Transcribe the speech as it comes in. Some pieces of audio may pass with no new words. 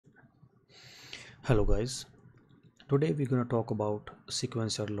Hello guys, today we're going to talk about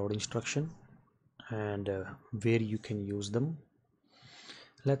sequencer load instruction and where you can use them.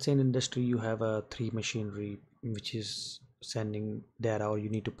 Let's say in industry you have a three machinery which is sending data, or you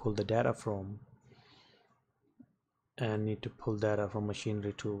need to pull the data from and need to pull data from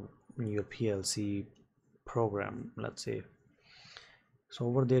machinery to your PLC program, let's say. So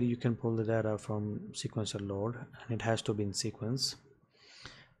over there you can pull the data from sequencer load and it has to be in sequence.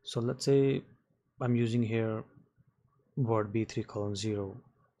 So let's say I'm using here word B3 colon 0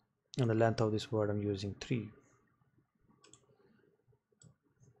 and the length of this word I'm using 3.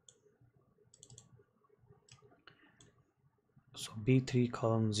 So B3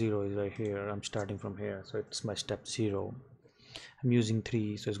 column 0 is right here. I'm starting from here, so it's my step 0. I'm using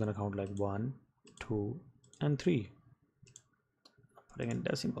 3, so it's gonna count like 1, 2 and 3. I'm putting in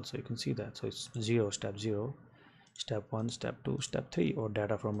decimal so you can see that. So it's 0, step 1, step 2, step 3, or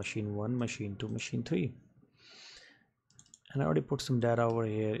data from machine 1, machine 2, machine 3. And I already put some data over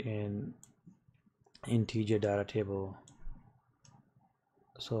here in integer data table.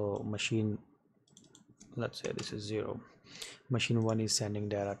 So machine, let's say this is 0. Machine 1 is sending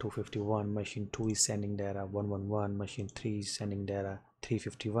data 251, machine 2 is sending data 111, machine 3 is sending data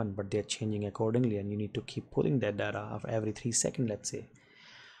 351, but they're changing accordingly and you need to keep pulling that data of every 3 seconds, let's say.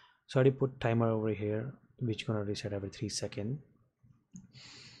 So I already put timer over here which gonna reset every 3 seconds.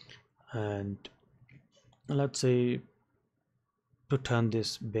 And let's say to turn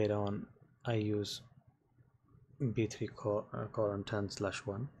this bit on I use B3 colon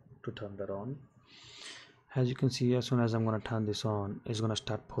 10/1 to turn that on. As you can see, as soon as I'm going to turn this on, it's going to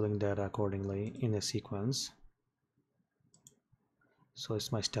start pulling data accordingly in a sequence. So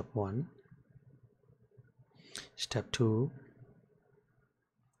it's my step 1, step 2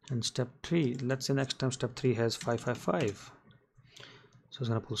 and step 3. Let's say next time step 3 has 555, so it's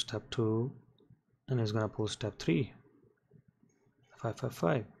going to pull step 2 and it's going to pull step 3,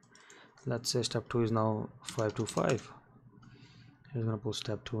 555. Let's say step 2 is now 525, it's going to pull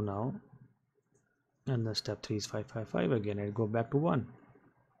step 2 now, and then step 3 is 555 again. It go back to 1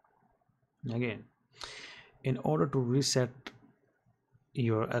 again. In order to reset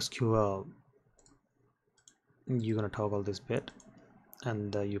your SQL, you're gonna toggle this bit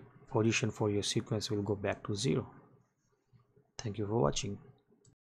and your position for your sequence will go back to 0. Thank you for watching.